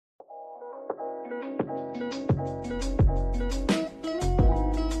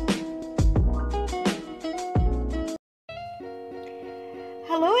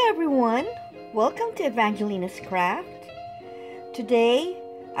Hello everyone, welcome to Evangelina's Craft. Today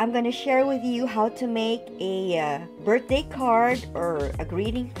I'm going to share with you how to make a birthday card or a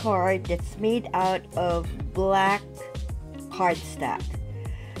greeting card that's made out of black cardstock.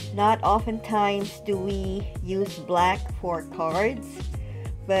 Not oftentimes do we use black for cards,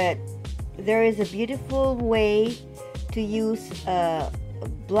 but there is a beautiful way to use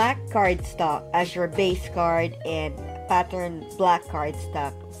black cardstock as your base card and pattern black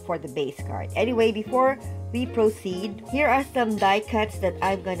cardstock for the base card. Anyway, before we proceed, here are some die cuts that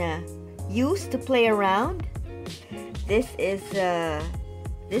I'm gonna use to play around. This is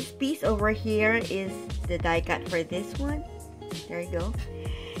this piece over here is the die cut for this one. There you go.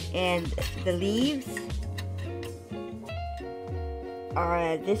 And the leaves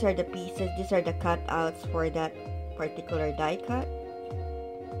are these are the pieces. These are the cutouts for that particular die cut.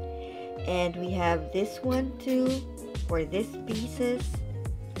 And we have this one too for these pieces.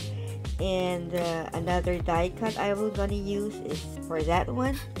 And another die cut I was gonna use is for that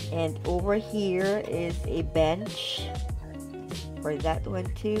one. And over here is a bench for that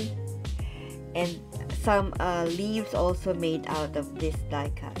one too. And some leaves also made out of this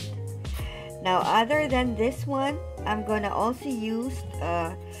die cut. Now, other than this one, I'm gonna also use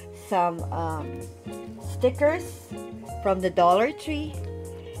some stickers from the Dollar Tree.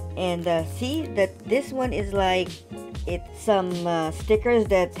 And see that this one is like it's some stickers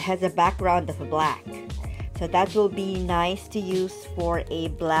that has a background of black, so that will be nice to use for a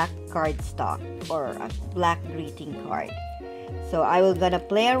black cardstock or a black greeting card. So I will gonna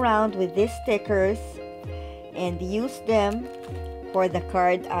play around with these stickers and use them for the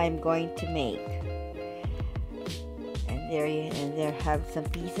card I'm going to make. And there have some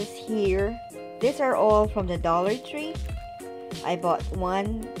pieces here. These are all from the Dollar Tree. I bought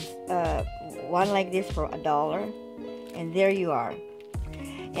one like this for $1, and there you are.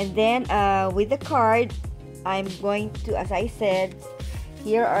 And then with the card, I'm going to, as I said,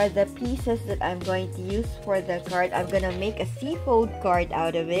 here are the pieces that I'm going to use for the card. I'm gonna make a C-fold card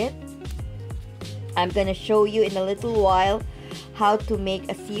out of it. I'm gonna show you in a little while how to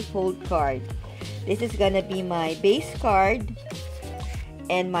make a C-fold card. This is gonna be my base card,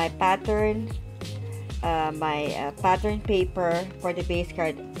 and my pattern pattern paper for the base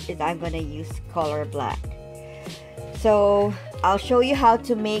card is I'm gonna use color black. So I'll show you how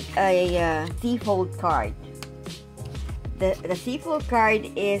to make a C-fold card. The C-fold card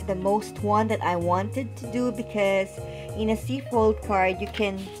is the most one that I wanted to do because in a C-fold card you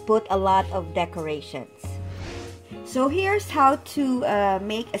can put a lot of decorations. So here's how to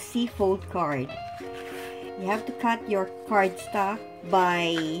make a C-fold card. You have to cut your cardstock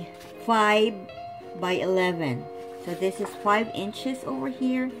by 5 by 11. So this is 5 inches over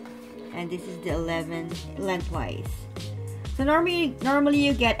here, and this is the 11 lengthwise. So normally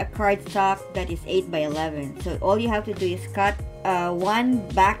you get a cardstock that is 8 by 11. So all you have to do is cut one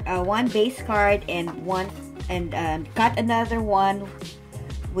base card and cut another one,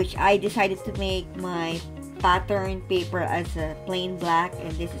 which I decided to make my pattern paper as a plain black,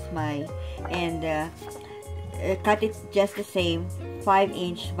 and this is my cut it just the same, 5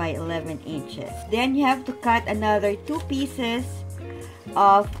 inch by 11 inches. Then you have to cut another 2 pieces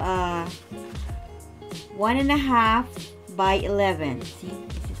of 1.5 by 11. See,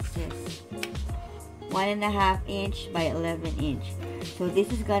 this is just 1.5 inch by 11 inch. So this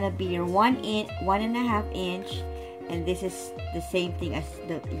is gonna be your 1.5 inch, and this is the same thing as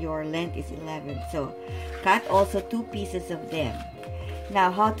your length is 11. So cut also 2 pieces of them. Now,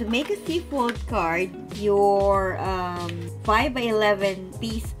 how to make a C-fold card? Your 5 by 11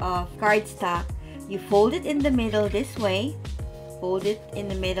 piece of cardstock, you fold it in the middle this way. Fold it in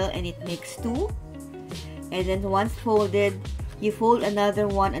the middle and it makes 2. And then once folded, you fold another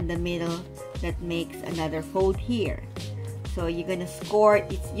one in the middle that makes another fold here. So you're gonna score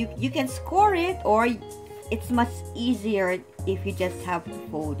it. You can score it, or it's much easier if you just have to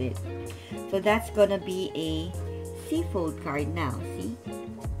fold it. So that's gonna be a C-fold card now. See,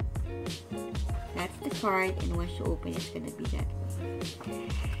 that's the card, and once you open it's gonna be that way.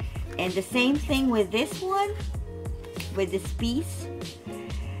 And the same thing with this one, with this piece.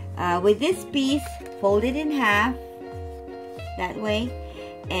 With this piece, fold it in half that way,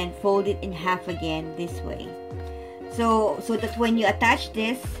 and fold it in half again this way. So that when you attach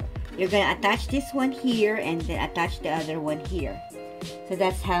this, you're gonna attach this one here and then attach the other one here. So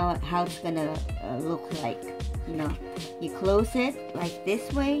that's how it's gonna look like. You know, you close it like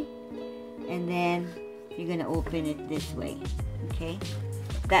this way, and then you're gonna open it this way. Okay,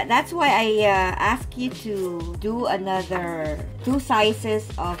 That's why I ask you to do another 2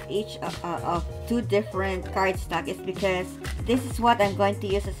 sizes of each of 2 different cardstock, is because this is what I'm going to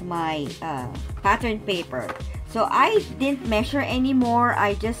use as my pattern paper. So I didn't measure anymore.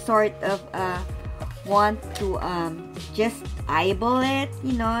 I just sort of want to just eyeball it.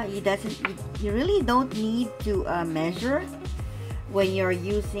 You know, you really don't need to measure when you're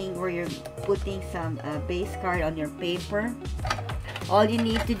using or you're putting some base card on your paper. All you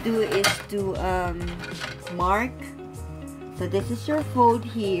need to do is to mark. So this is your fold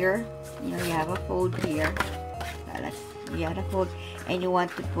here. You know, you have a fold here. You have a fold, and you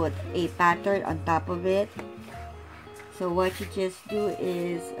want to put a pattern on top of it. So what you just do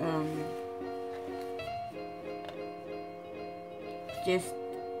is just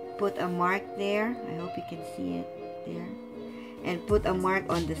put a mark there. I hope you can see it there. And put a mark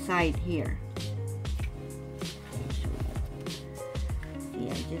on the side here. See,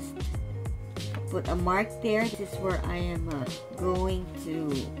 I just put a mark there. This is where I am going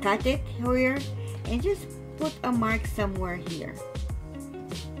to cut it here. And just put a mark somewhere here.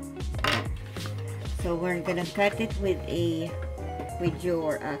 So we're gonna cut it with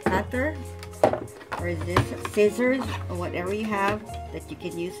your cutter, or this scissors, or whatever you have that you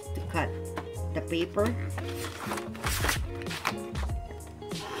can use to cut the paper.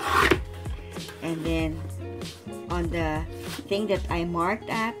 And then on the thing that I marked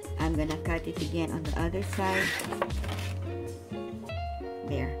at, I'm gonna cut it again on the other side.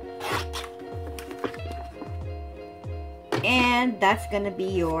 There. And that's gonna be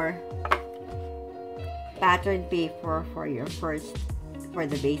your pattern paper for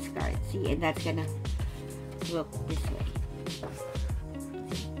the base card. See, and that's gonna look this way.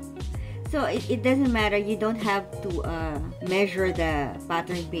 So it doesn't matter. You don't have to measure the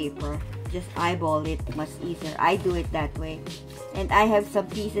pattern paper. Just eyeball it, much easier. I do it that way. And I have some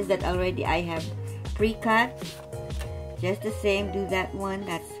pieces that already I have pre-cut. Just the same, do that one.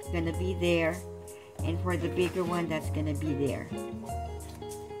 That's gonna be there. And for the bigger one, that's gonna be there.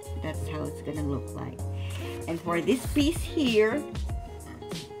 That's how it's gonna look like. And for this piece here,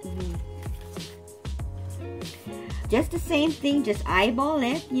 just the same thing, just eyeball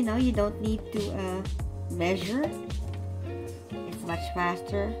it. You know, you don't need to measure. It's much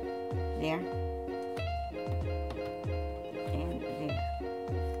faster. There. And there.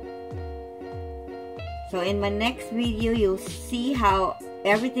 So in my next video, you'll see how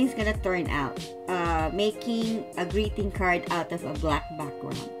everything's gonna turn out. Making a greeting card out of a black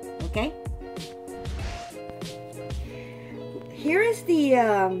background. Okay? Here is the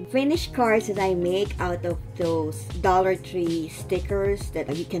finished cards that I make out of those Dollar Tree stickers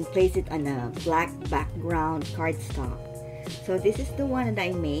that you can place it on a black background cardstock. So this is the one that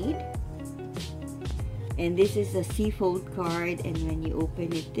I made. And this is a C-fold card, and when you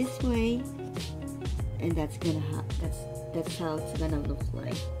open it this way, and that's how it's gonna look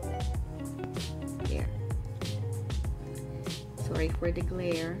like. There. Sorry for the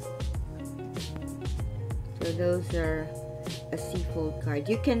glare. So those are a C-fold card.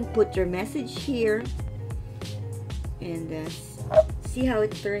 You can put your message here, and see how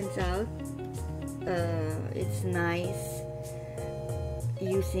it turns out. It's nice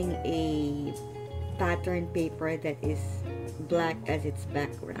using a pattern paper that is black as its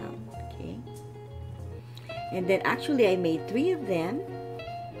background. Okay, and then actually I made 3 of them.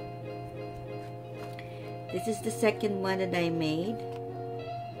 This is the second one that I made.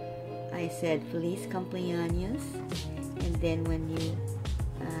 I said Feliz Cumpleaños, and then when you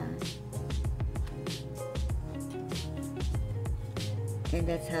and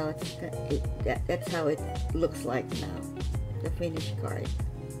that's how it looks like now, the finished card.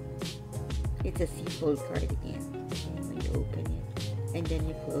 It's a C-fold card again. Okay, when you open it, and then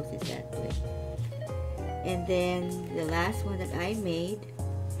you close it that way. And then the last one that I made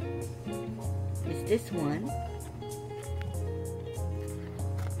is this one.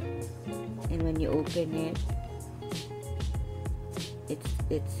 And when you open it,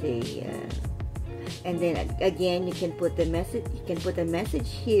 it's a and then again you can put the message. You can put a message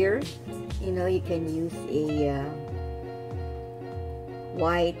here. You know, you can use a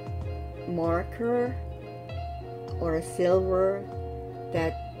white marker or a silver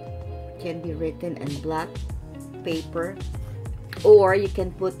that can be written in black paper, or you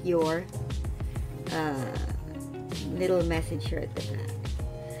can put your little message here at the back.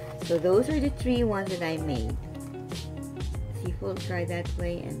 So those are the 3 ones that I made. C-fold card that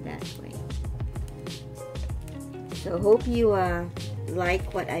way and that way. So hope you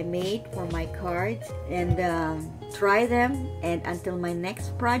like what I made for my cards, and try them. And until my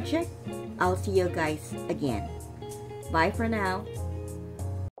next project, I'll see you guys again. Bye for now.